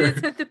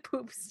 Is it the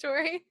poop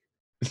story?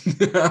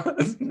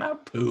 It's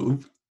not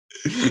poop.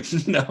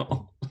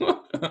 No.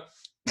 I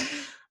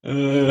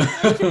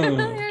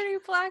already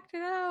blacked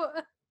it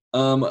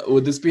out.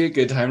 Would this be a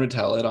good time to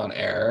tell it on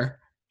air?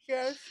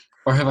 Yes.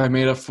 Or have I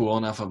made a fool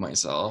enough of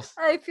myself?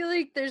 I feel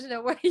like there's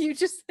no way you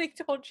just like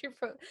told your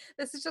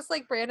this is just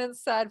like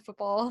Brandon's sad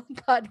football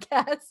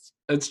podcast.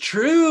 It's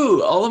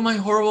true. All of my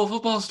horrible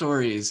football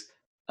stories.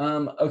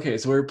 Okay,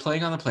 so we were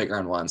playing on the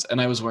playground once, and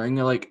I was wearing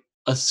like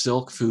a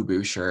silk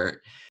FUBU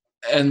shirt,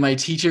 and my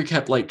teacher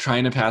kept like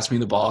trying to pass me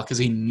the ball because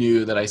he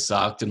knew that I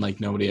sucked and like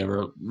nobody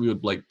ever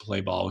would like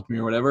play ball with me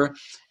or whatever.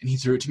 And he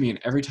threw it to me, and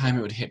every time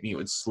it would hit me, it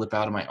would slip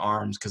out of my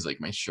arms because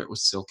like my shirt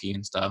was silky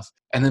and stuff.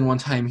 And then one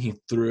time he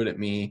threw it at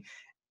me,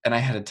 and I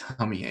had a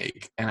tummy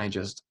ache, and I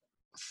just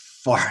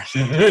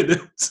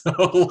farted so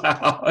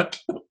loud.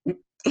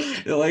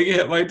 It like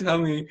hit my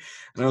tummy,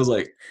 and I was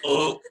like,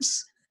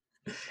 "Oops!"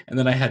 And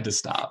then I had to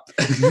stop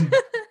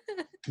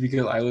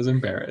because I was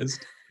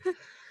embarrassed.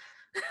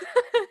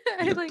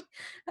 I Yep. like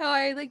how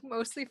I like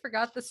mostly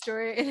forgot the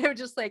story and it was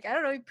just like, I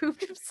don't know, he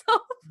pooped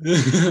himself.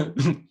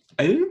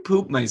 I didn't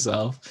poop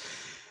myself,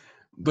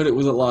 but it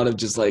was a lot of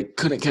just like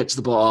couldn't catch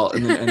the ball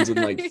and then ends in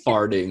like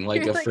farting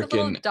like You're a like a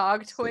little freaking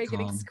dog toy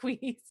getting sitcom.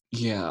 squeezed.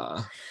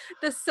 Yeah.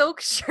 The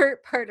silk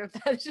shirt part of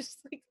that is just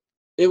like,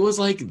 It was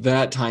like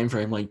that time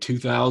frame, like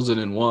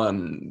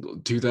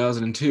 2001,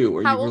 2002,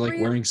 where How you were old like were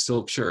you? wearing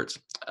silk shirts.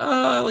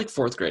 Like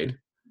 4th grade.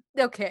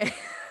 okay.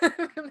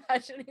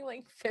 Imagining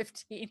like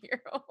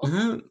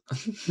 15-year-old.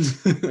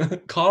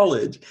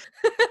 College.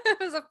 I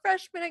was a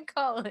freshman in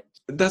college.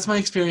 That's my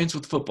experience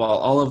with football.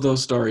 All of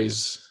those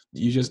stories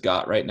you just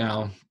got right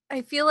now.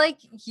 I feel like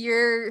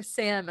you're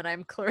Sam and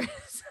I'm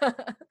Clarissa.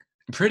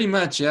 Pretty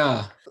much,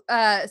 yeah.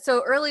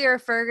 So earlier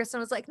Ferguson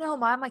was like, no,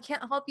 Mom, I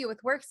can't help you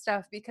with work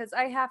stuff because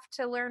I have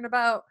to learn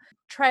about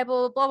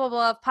tribal blah blah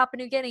blah of Papua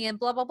New Guinea and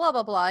blah blah blah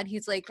blah blah. And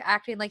he's like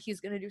acting like he's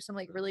gonna do some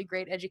like really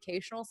great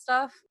educational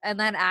stuff. And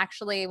then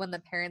actually when the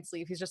parents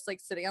leave, he's just like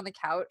sitting on the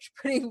couch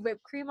putting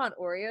whipped cream on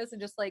Oreos and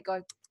just like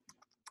going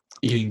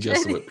Eating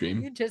just the whipped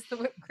cream. just the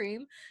whipped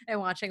cream and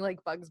watching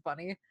like Bugs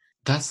Bunny.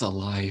 That's the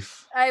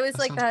life. I was That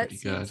like, sounds that pretty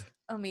seems good.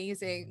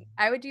 amazing.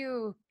 I would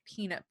do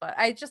peanut butter.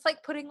 I just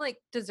like putting like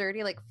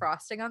desserty like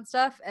frosting on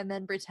stuff and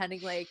then pretending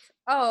like,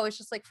 oh, it's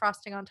just like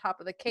frosting on top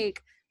of the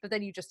cake, but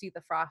then you just eat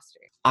the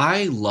frosting.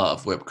 I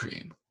love whipped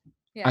cream.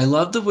 Yeah. I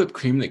love the whipped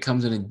cream that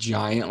comes in a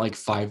giant like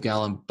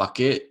 5-gallon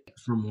bucket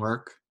from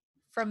work.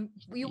 From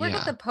you work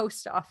at Yeah. the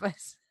post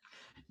office.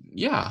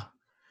 Yeah.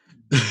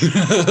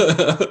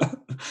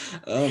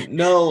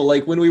 No,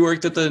 like when we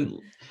worked at the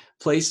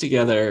place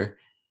together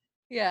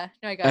Yeah,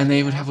 no, I got and you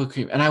they would now. have whipped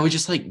cream and I would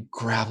just like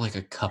grab like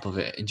a cup of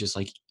it and just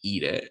like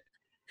eat it.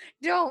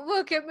 Don't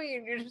look at me.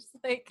 And you're just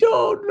like,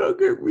 Don't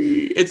look at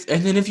me.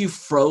 And then if you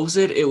froze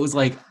it, it was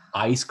like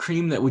ice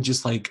cream that would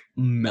just like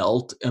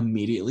melt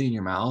immediately in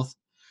your mouth.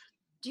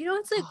 do you know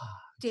it's like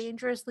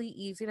dangerously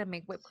easy to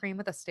make whipped cream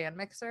with a stand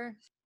mixer?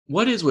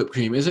 What is whipped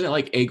cream? Isn't it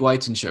like egg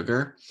whites and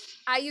sugar?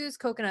 I use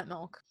coconut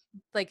milk,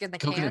 like in the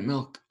Coconut can.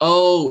 milk.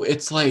 Oh,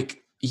 it's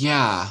like,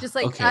 yeah. Just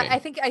like okay. I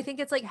think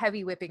it's like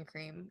heavy whipping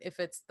cream if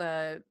it's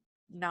the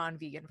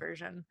non-vegan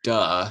version.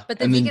 Duh. But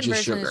the and then vegan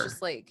just version sugar. is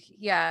just like,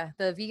 yeah,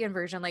 the vegan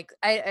version, like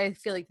I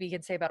feel like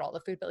vegans say about all the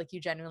food, but like you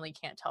genuinely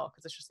can't tell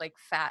because it's just like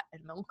fat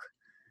and milk.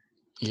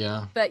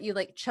 Yeah. But you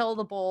like chill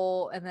the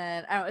bowl and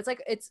then I don't know, it's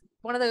like it's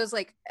one of those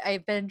like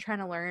I've been trying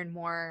to learn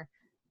more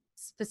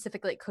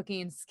specific like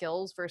cooking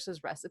skills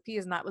versus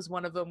recipes, and that was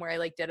one of them where I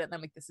like did it and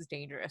I'm like, this is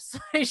dangerous.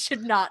 I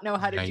should not know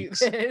how to do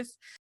this.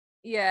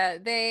 Yeah,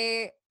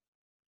 they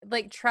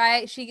like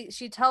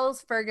she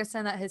tells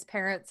Ferguson that his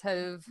parents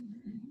have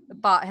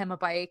bought him a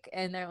bike,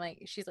 and they're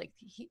like, she's like,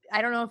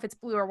 I don't know if it's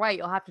blue or white,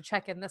 you'll have to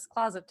check in this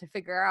closet to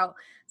figure out.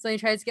 So he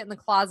tries to get in the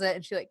closet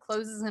and she like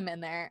closes him in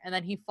there, and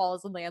then he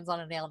falls and lands on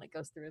a nail and it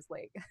goes through his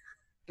leg.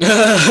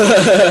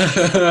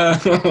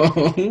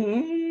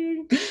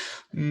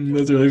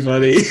 That's really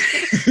funny.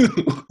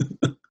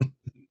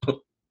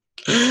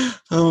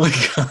 Oh my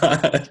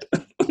god.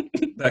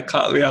 That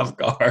caught me off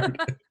guard.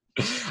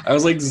 I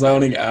was like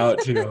zoning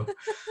out too.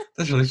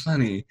 That's really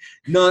funny.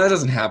 No, that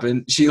doesn't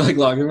happen. She like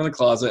locked him in the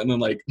closet, and then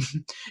like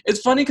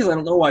it's funny because I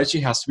don't know why she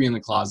has to be in the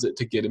closet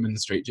to get him in the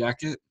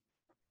straitjacket.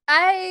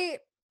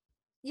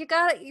 You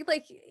gotta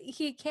like,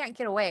 he can't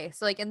get away.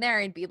 So like in there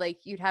it'd be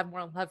like you'd have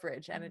more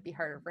leverage and it'd be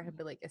harder for him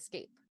to like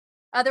escape.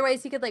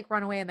 Otherwise he could like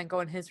run away and then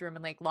go in his room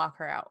and like lock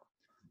her out.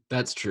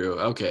 That's true.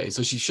 Okay,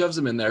 so she shoves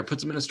him in there,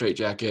 puts him in a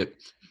straitjacket,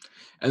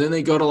 and then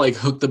they go to like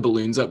hook the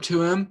balloons up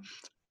to him.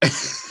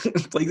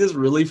 It's like this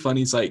really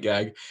funny sight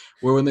gag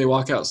where when they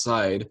walk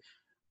outside,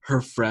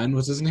 her friend,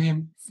 what's his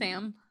name?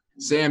 Sam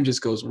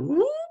just goes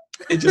whoop.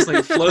 It just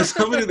like floats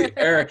up into the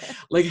air.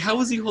 Like, how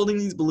was he holding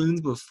these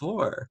balloons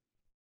before?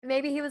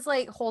 Maybe he was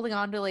like holding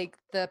on to like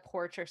the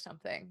porch or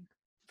something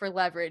for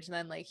leverage, and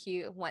then like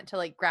he went to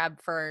like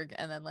grab Ferg,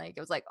 and then like it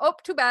was like, oh,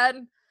 too bad.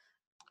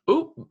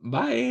 Oh,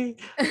 bye.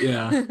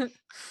 Yeah.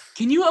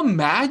 Can you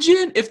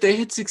imagine if they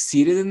had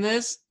succeeded in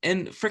this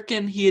and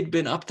frickin' he had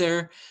been up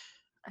there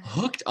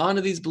hooked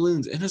onto these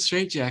balloons in a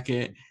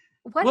straitjacket?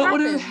 What would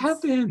have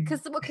happened?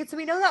 Because so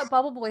we know that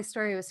Bubble Boy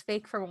story was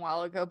fake from a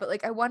while ago, but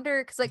like I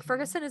wonder, because like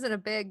Ferguson isn't a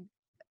big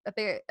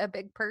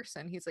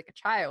person. He's like a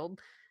child,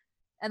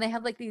 and they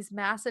have like these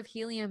massive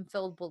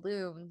helium-filled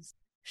balloons.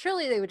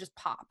 Surely they would just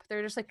pop.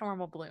 They're just like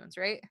normal balloons,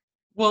 right?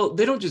 Well,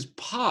 they don't just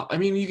pop. I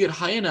mean, you get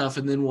high enough,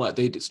 and then what?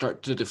 They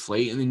start to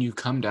deflate, and then you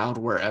come down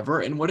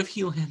wherever. And what if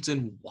he lands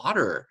in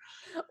water?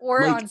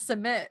 Or like, on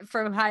cement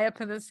from high up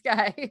in the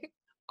sky?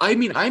 I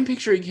mean, I'm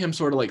picturing him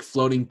sort of like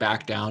floating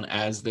back down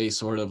as they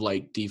sort of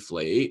like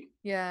deflate.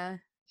 Yeah.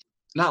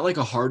 Not like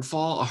a hard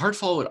fall. A hard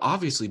fall would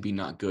obviously be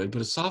not good,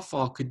 but a soft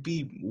fall could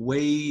be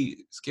way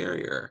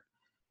scarier.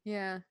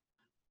 Yeah.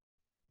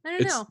 I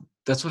don't know.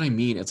 That's what I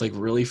mean. It's like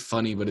really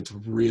funny, but it's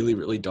really,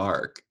 really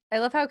dark. I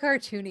love how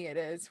cartoony it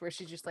is, where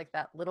she's just like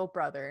that little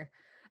brother.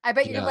 I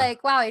bet you're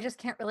like, wow, I just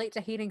can't relate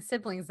to hating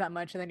siblings that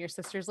much. And then your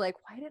sister's like,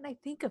 why didn't I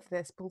think of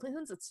this?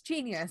 Balloons, it's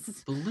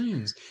genius.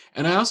 Balloons.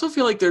 And I also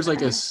feel like there's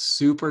like a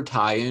super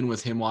tie-in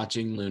with him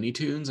watching Looney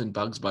Tunes and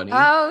Bugs Bunny.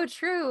 Oh,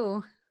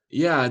 true.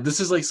 Yeah, this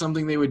is like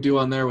something they would do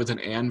on there with an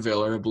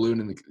anvil or a balloon,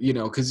 and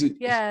because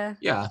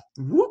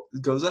whoop,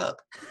 it goes up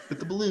with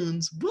the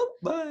balloons. Whoop,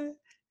 bye.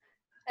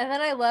 And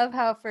then I love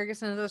how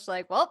Ferguson is just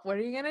like, well, what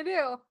are you gonna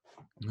do?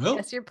 Well,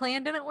 guess your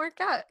plan didn't work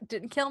out.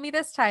 Didn't kill me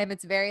this time.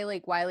 It's very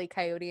like Wile E.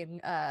 Coyote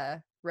and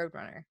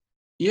Roadrunner.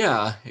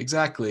 Yeah,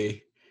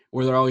 exactly.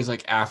 Where they're always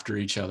like after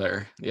each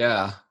other.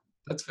 Yeah,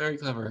 that's very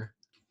clever.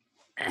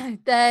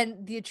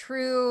 Then the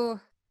true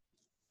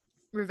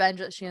revenge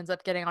that she ends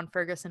up getting on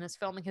Ferguson is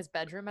filming his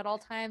bedroom at all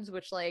times,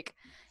 which like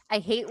I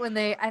hate when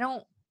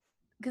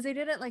because they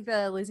didn't like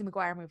the Lizzie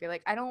McGuire movie.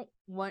 Like don't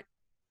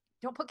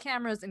put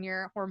cameras in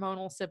your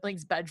hormonal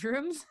siblings'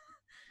 bedrooms.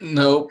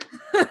 Nope.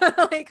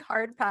 Like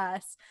hard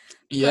pass.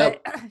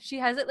 Yep. But she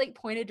has it like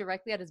pointed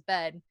directly at his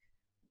bed,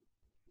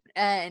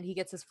 and he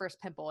gets his first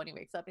pimple, and he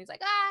wakes up and he's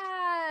like,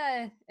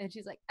 ah, and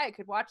she's like, I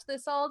could watch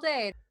this all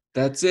day.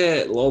 That's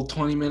it. Little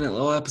 20-minute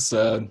little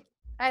episode.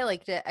 I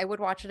liked it. I would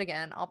watch it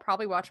again. I'll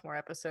probably watch more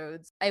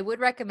episodes. I would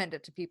recommend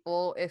it to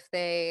people if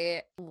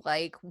they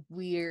like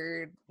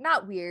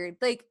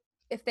like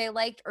if they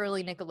liked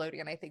early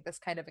Nickelodeon. I think this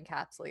kind of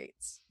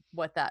encapsulates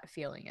what that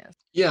feeling is.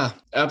 Yeah,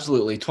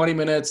 absolutely. 20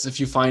 minutes. If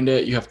you find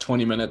it, you have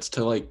 20 minutes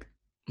to like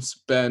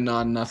spend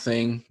on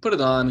nothing. Put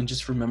it on and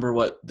just remember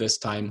what this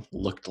time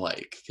looked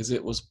like, because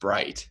it was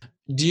bright.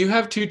 Do you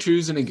have 2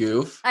 truths and a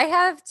goof? I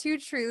have 2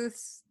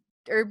 truths,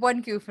 or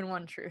 1 goof and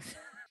 1 truth.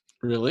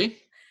 Really?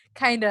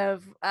 Kind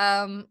of.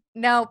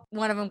 No,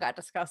 one of them got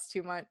discussed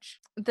too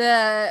much.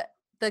 The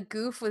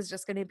goof was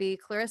just going to be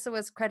Clarissa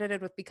was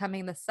credited with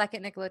becoming the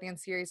second Nickelodeon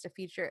series to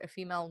feature a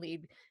female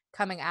lead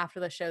coming after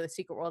the show The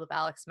Secret World of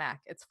Alex Mack.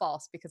 It's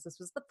false because this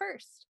was the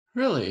first.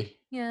 Really?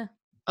 Yeah.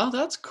 Oh,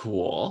 that's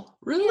cool.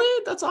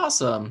 Really? Yeah. That's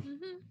awesome.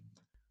 Mm-hmm.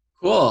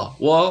 Cool.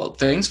 Well,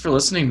 thanks for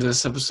listening to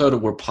this episode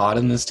of We're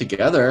Podding This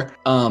Together.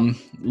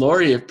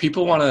 Lori, if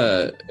people want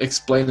to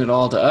explain it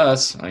all to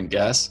us, I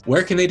guess,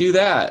 where can they do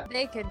that?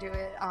 They can do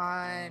it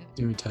on...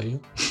 Did we tell you?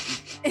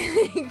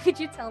 Could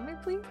you tell me,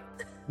 please?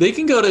 They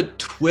can go to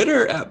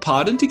Twitter at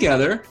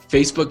PoddingTogether,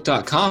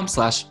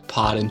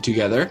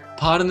 Facebook.com/PoddingTogether,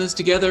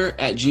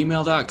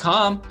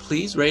 PoddingThisTogether@gmail.com.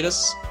 Please rate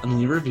us and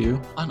leave a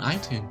review on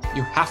iTunes.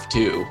 You have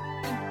to.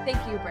 Thank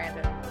you,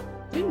 Brandon.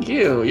 Thank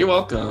you. You're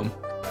welcome.